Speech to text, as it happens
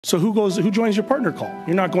So who joins your partner call?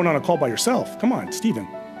 You're not going on a call by yourself. Come on, Stephen.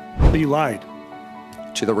 But you lied.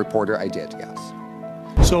 To the reporter, I did, yes.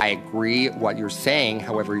 So I agree what you're saying.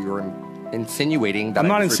 However, you're insinuating that I'm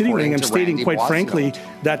not I was insinuating. I'm stating Randy quite Wasnow. frankly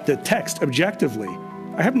that the text objectively,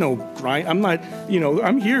 I have no right. I'm not,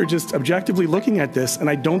 I'm here just objectively looking at this, and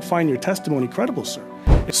I don't find your testimony credible, sir.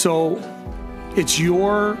 So it's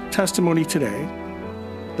your testimony today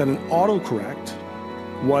that an autocorrect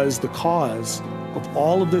was the cause of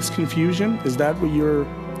all of this confusion? Is that what you're...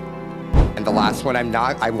 And the last one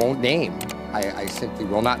I won't name. I simply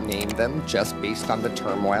will not name them just based on the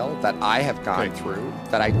turmoil that I have gone through,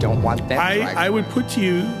 that I don't want them I would put to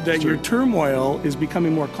you that your turmoil is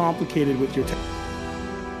becoming more complicated with your...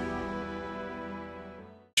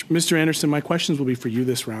 Mr. Anderson, my questions will be for you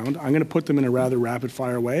this round. I'm going to put them in a rather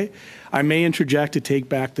rapid-fire way. I may interject to take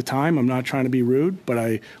back the time. I'm not trying to be rude, but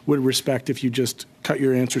I would respect if you just cut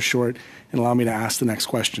your answer short and allow me to ask the next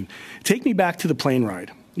question. Take me back to the plane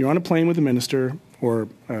ride. You're on a plane with a minister or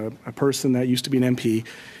a person that used to be an MP.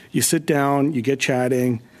 You sit down, you get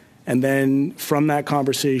chatting, and then from that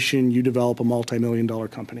conversation, you develop a multi-million-dollar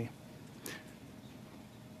company.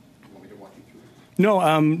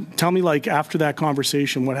 No, tell me, like, after that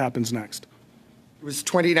conversation, what happens next? It was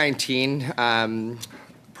 2019.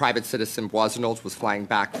 Private citizen Wasnow was flying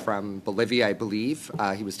back from Bolivia, I believe.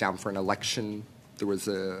 He was down for an election. There was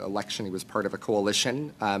an election. He was part of a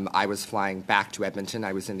coalition. I was flying back to Edmonton.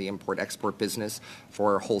 I was in the import-export business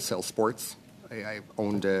for wholesale sports. I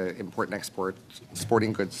owned import and export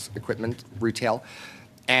sporting goods equipment retail.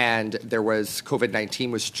 And there was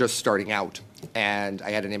COVID-19 was just starting out, and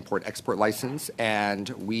I had an import-export license, and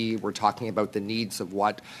we were talking about the needs of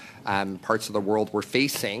what parts of the world were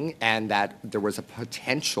facing, and that there was a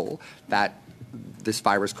potential that this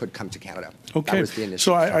virus could come to Canada. Okay. That was the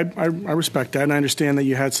initial. So I respect that, and I understand that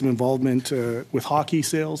you had some involvement with hockey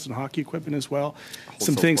sales and hockey equipment as well.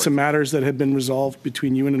 Some matters that had been resolved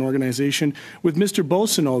between you and an organization. With Mr.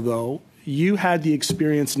 Boissonnault, though, you had the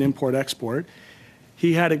experience in import-export.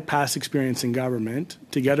 He had a past experience in government.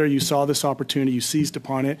 Together, you saw this opportunity, you seized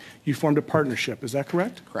upon it, you formed a partnership. Is that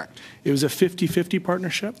correct? Correct. It was a 50-50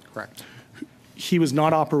 partnership? Correct. He was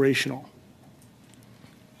not operational.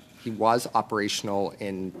 He was operational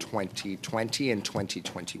in 2020 and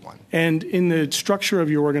 2021. And in the structure of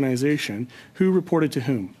your organization, who reported to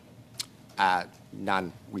whom?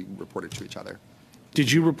 None. We reported to each other.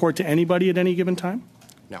 Did you report to anybody at any given time?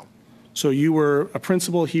 No. So you were a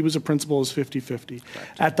principal, he was a principal, it was 50-50.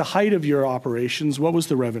 At the height of your operations, what was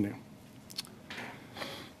the revenue?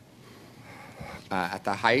 At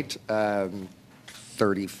the height,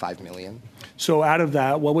 35 million. So out of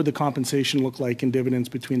that, what would the compensation look like in dividends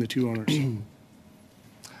between the two owners?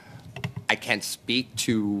 I can't speak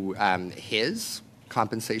to his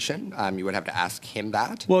compensation. You would have to ask him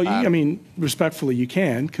that. Well, I mean, respectfully, you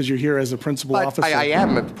can, because you're here as a principal officer. I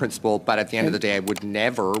am a principal, but at the end of the day, I would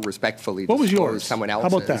never respectfully disclose someone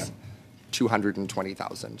else's. How about that?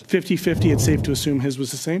 220,000. 50-50, it's safe to assume his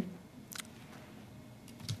was the same?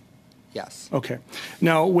 Yes. Okay.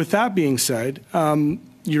 Now, with that being said,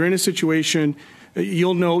 you're in a situation,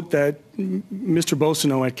 you'll note that Mr.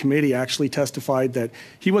 Boissonnault at committee actually testified that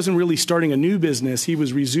he wasn't really starting a new business, he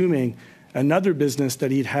was resuming another business that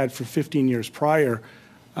he'd had for 15 years prior,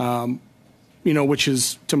 which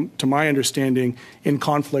is, to my understanding, in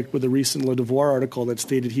conflict with a recent Le Devoir article that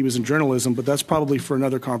stated he was in journalism, but that's probably for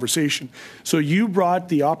another conversation. So you brought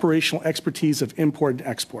the operational expertise of import and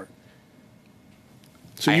export.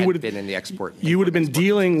 So you would have been in the export. You would have been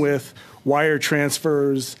dealing with wire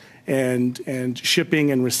transfers and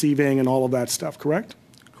shipping and receiving and all of that stuff, correct?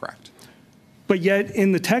 Correct. But yet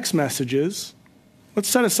in the text messages, let's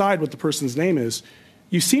set aside what the person's name is,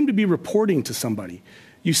 you seem to be reporting to somebody.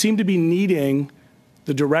 You seem to be needing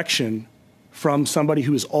the direction from somebody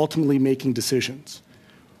who is ultimately making decisions.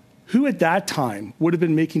 Who at that time would have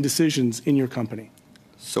been making decisions in your company?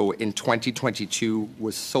 So in 2022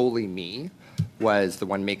 was solely me, was the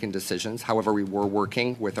one making decisions. However, we were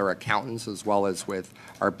working with our accountants as well as with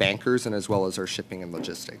our bankers and as well as our shipping and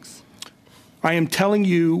logistics. I am telling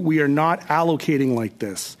you, we are not allocating like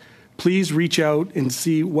this. Please reach out and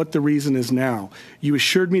see what the reason is now. You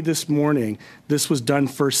assured me this morning this was done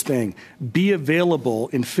first thing. Be available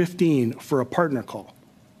in 15 for a partner call.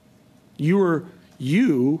 You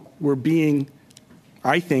were being,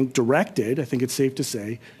 I think, directed, I think it's safe to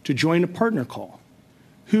say, to join a partner call.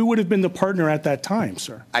 Who would have been the partner at that time,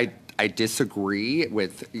 sir? I disagree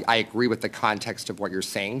with, I agree with the context of what you're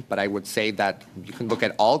saying, but I would say that you can look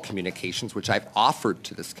at all communications, which I've offered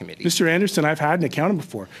to this committee. Mr. Anderson, I've had an accountant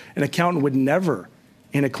before. An accountant would never,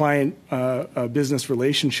 in a client business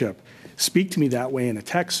relationship, speak to me that way in a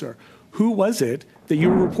text, sir. Who was it that you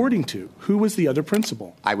were reporting to? Who was the other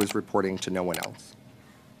principal? I was reporting to no one else.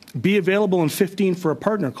 Be available in 15 for a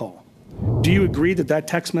partner call. Do you agree that that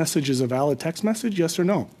text message is a valid text message, yes or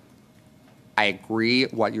no? I agree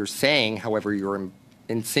what you're saying. However, you're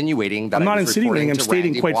insinuating that I'm not I was insinuating. I'm reporting to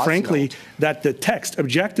stating Randy quite frankly Wasnold. that the text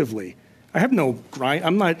objectively, I have no right.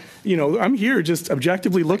 I'm not, I'm here just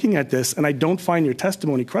objectively looking at this, and I don't find your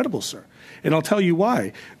testimony credible, sir. And I'll tell you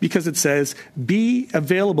why. Because it says, be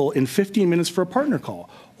available in 15 minutes for a partner call.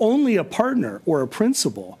 Only a partner or a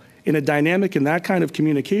principal in a dynamic in that kind of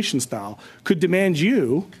communication style could demand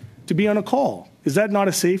you to be on a call. Is that not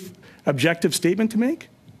a safe, objective statement to make?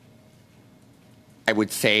 I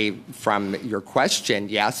would say from your question,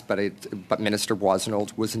 yes, but Minister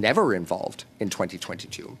Wasnold was never involved in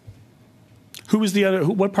 2022. Who was the other?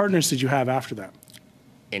 What partners did you have after that?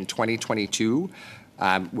 In 2022,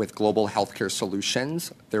 with Global Healthcare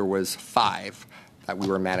Solutions, there was 5 that we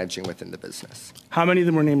were managing within the business. How many of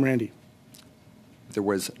them were named Randy? There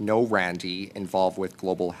was no Randy involved with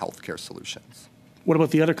Global Healthcare Solutions. What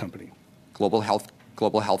about the other company? Global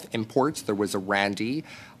Health Imports, there was a Randy.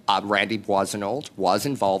 Randy Wasnold was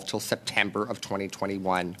involved till September of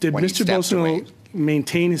 2021. Did when Mr. he stepped away. Bolsonaro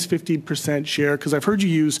maintain his 50% share? Because I've heard you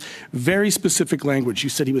use very specific language. You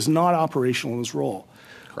said he was not operational in his role.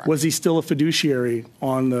 Correct. Was he still a fiduciary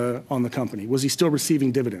on the company? Was he still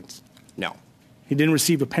receiving dividends? No. He didn't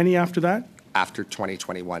receive a penny after that? After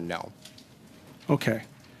 2021, no. Okay.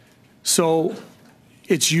 So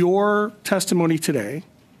it's your testimony today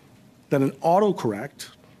that an autocorrect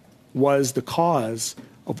was the cause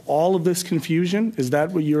of all of this confusion? Is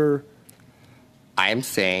that what you're... I am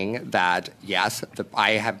saying that, yes,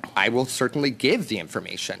 I will certainly give the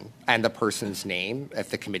information and the person's name if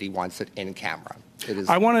the committee wants it in camera. It is.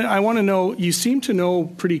 I want to know, you seem to know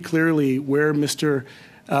pretty clearly where Mr.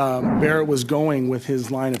 Barrett was going with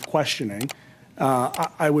his line of questioning.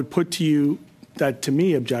 I would put to you that, to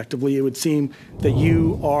me, objectively, it would seem that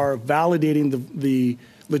you are validating the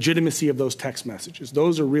legitimacy of those text messages.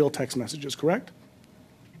 Those are real text messages, correct?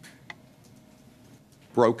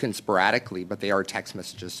 Broken sporadically, but they are text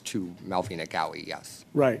messages to Malvina Gowie, yes.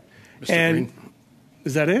 Right. Mr. And Green.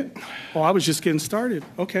 is that it? Oh, I was just getting started.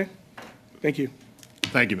 Okay. Thank you.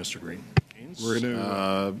 Thank you, Mr. Green. We're going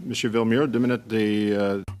to, Monsieur Villemure, 2 minutes.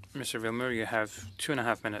 Mr. Villemure, you have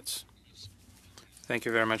 2.5 minutes. Thank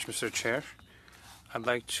you very much, Mr. Chair. I'd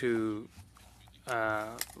like to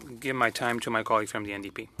give my time to my colleague from the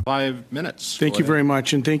NDP. 5 minutes. Thank you very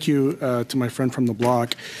much, and thank you to my friend from the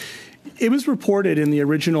block. It was reported in the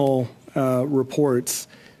original reports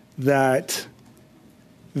that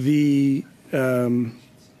the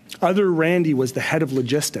other Randy was the head of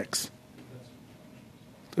logistics.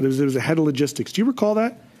 There was a head of logistics. Do you recall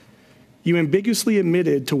that? You ambiguously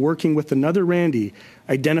admitted to working with another Randy,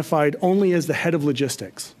 identified only as the head of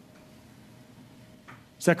logistics.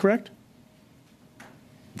 Is that correct?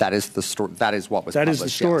 That is the story. That is what was That published. is the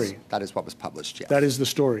story. Yes. That is what was published, yes. That is the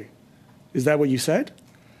story. Is that what you said?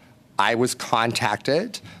 I was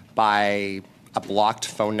contacted by a blocked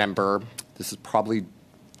phone number. This is probably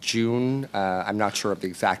June. I'm not sure of the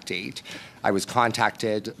exact date. I was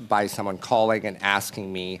contacted by someone calling and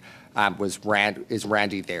asking me, is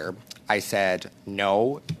Randy there? I said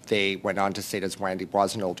no. They went on to say, does Randy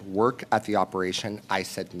Wasnold work at the operation? I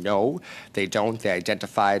said no, they don't. They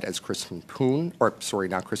identified as Kristen Poon, or sorry,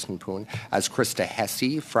 not Kristen Poon, as Krista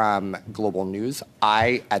Hesse from Global News.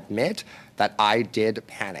 I admit that I did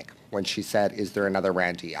panic when she said, is there another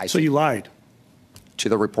Randy? So you lied? To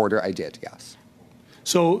the reporter, I did, yes.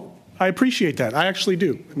 So I appreciate that. I actually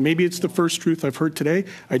do. Maybe it's the first truth I've heard today.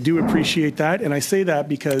 I do appreciate that. And I say that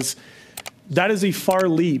because that is a far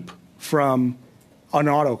leap from an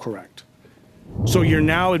autocorrect. So you're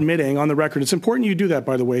now admitting on the record, it's important you do that,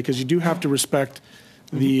 by the way, because you do have to respect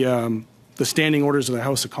the standing orders of the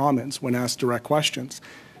House of Commons when asked direct questions,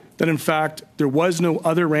 that in fact there was no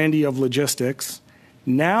other Randy of logistics.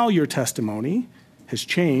 Now your testimony has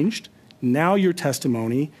changed. Now your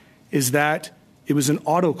testimony is that it was an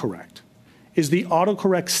autocorrect. Is the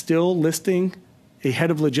autocorrect still listing a head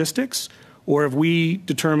of logistics, or have we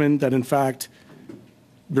determined that in fact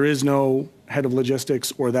there is no head of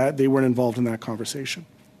logistics, or that they weren't involved in that conversation?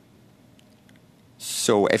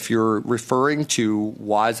 So if you're referring to,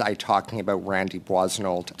 was I talking about Randy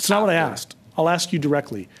Wasnold? It's not what I asked. I'll ask you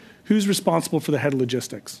directly. Who's responsible for the head of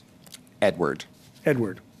logistics? Edward.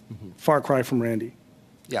 Edward. Far cry from Randy.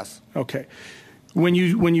 Yes. Okay. When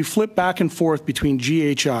you flip back and forth between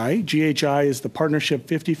GHI is the partnership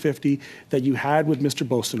 50-50 that you had with Mr.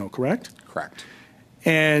 Bostineau, correct? Correct.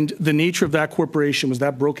 And the nature of that corporation, was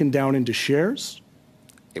that broken down into shares?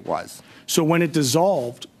 It was. So when it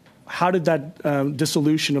dissolved, how did that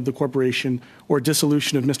dissolution of the corporation or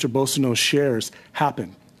dissolution of Mr. Beausoleau's shares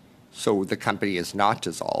happen? So the company is not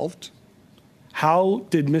dissolved. How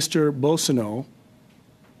did Mr. Beausoleau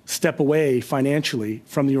step away financially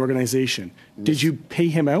from the organization? Did you pay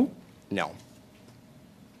him out? No.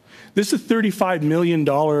 This is a $35 million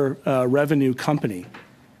revenue company.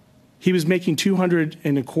 He was making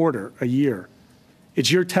 $225,000 a year. It's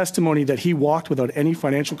your testimony that he walked without any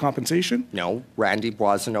financial compensation? No. Randy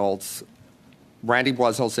Boisselot's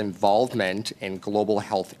involvement in global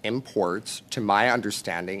health imports, to my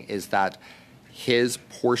understanding, is that his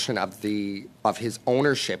portion of his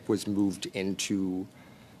ownership was moved into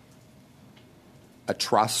a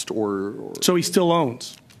trust or So he still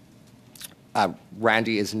owns?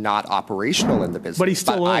 Randy is not operational in the business, But he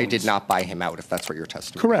still I owns. did not buy him out, if that's what you're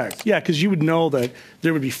testifying. Correct. Yeah, because you would know that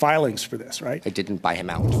there would be filings for this, right? I didn't buy him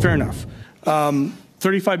out. Fair enough.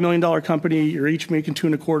 $35 million company, you're each making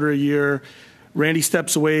 $225,000 a year. Randy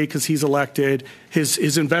steps away because he's elected.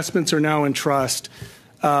 His investments are now in trust.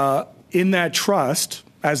 In that trust,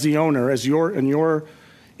 as the owner, is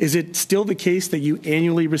it still the case that you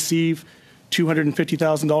annually receive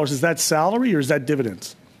 $250,000? Is that salary or is that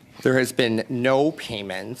dividends? There has been no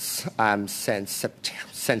payments since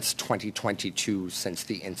 2022, since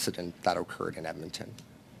the incident that occurred in Edmonton.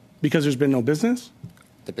 Because there's been no business?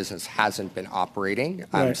 The business hasn't been operating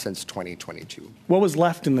Right. since 2022. What was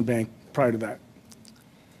left in the bank prior to that?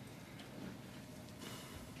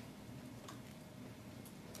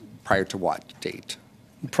 Prior to what date?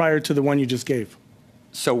 Prior to the one you just gave?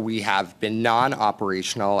 So we have been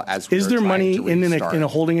non-operational as we Is are there trying money to in restart. a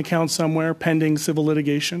holding account somewhere pending civil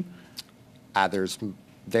litigation?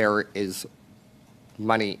 There is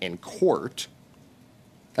money in court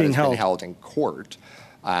that Being has been held. held in court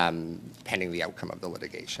pending the outcome of the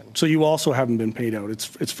litigation. So you also haven't been paid out.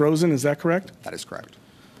 It's frozen, is that correct? That is correct.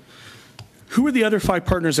 Who are the other 5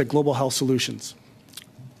 partners at Global Health Solutions?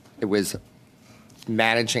 It was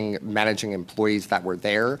managing employees that were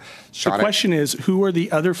there. The question is, who are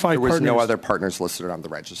the other 5 there was partners? no other partners listed on the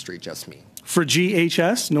registry, just me. For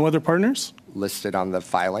GHS, no other partners? Listed on the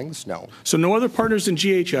filings? No. So no other partners in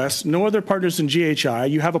GHS, no other partners in GHI.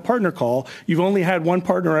 You have a partner call. You've only had one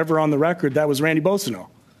partner ever on the record. That was Randy Beausoleau.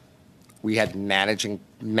 We had managing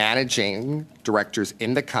directors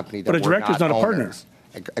in the company that But a were director's not a partner. owners.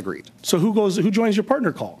 Agreed. So who joins your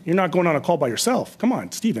partner call? You're not going on a call by yourself. Come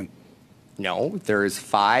on, Stephen. No, there is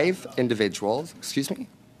 5 individuals, excuse me.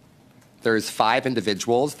 There is 5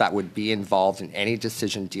 individuals that would be involved in any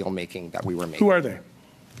decision deal making that we were making. Who are they?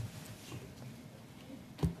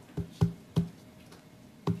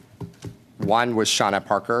 One was Shauna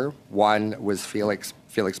Parker, one was Felix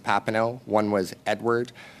Papineau, one was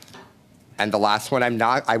Edward, and the last one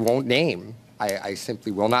I won't name. I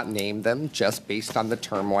simply will not name them just based on the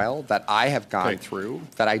turmoil that I have gone through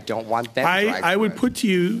that I don't want them to. I would put to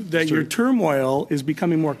you that your turmoil is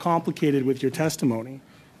becoming more complicated with your testimony.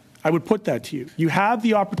 I would put that to you. You have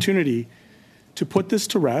the opportunity to put this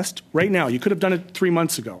to rest right now. You could have done it 3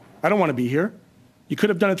 months ago. I don't want to be here. You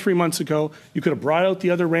could have done it 3 months ago. You could have brought out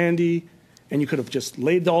the other Randy, and you could have just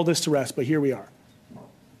laid all this to rest, but here we are.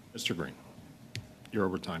 Mr. Green, you're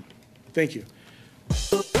over time. Thank you.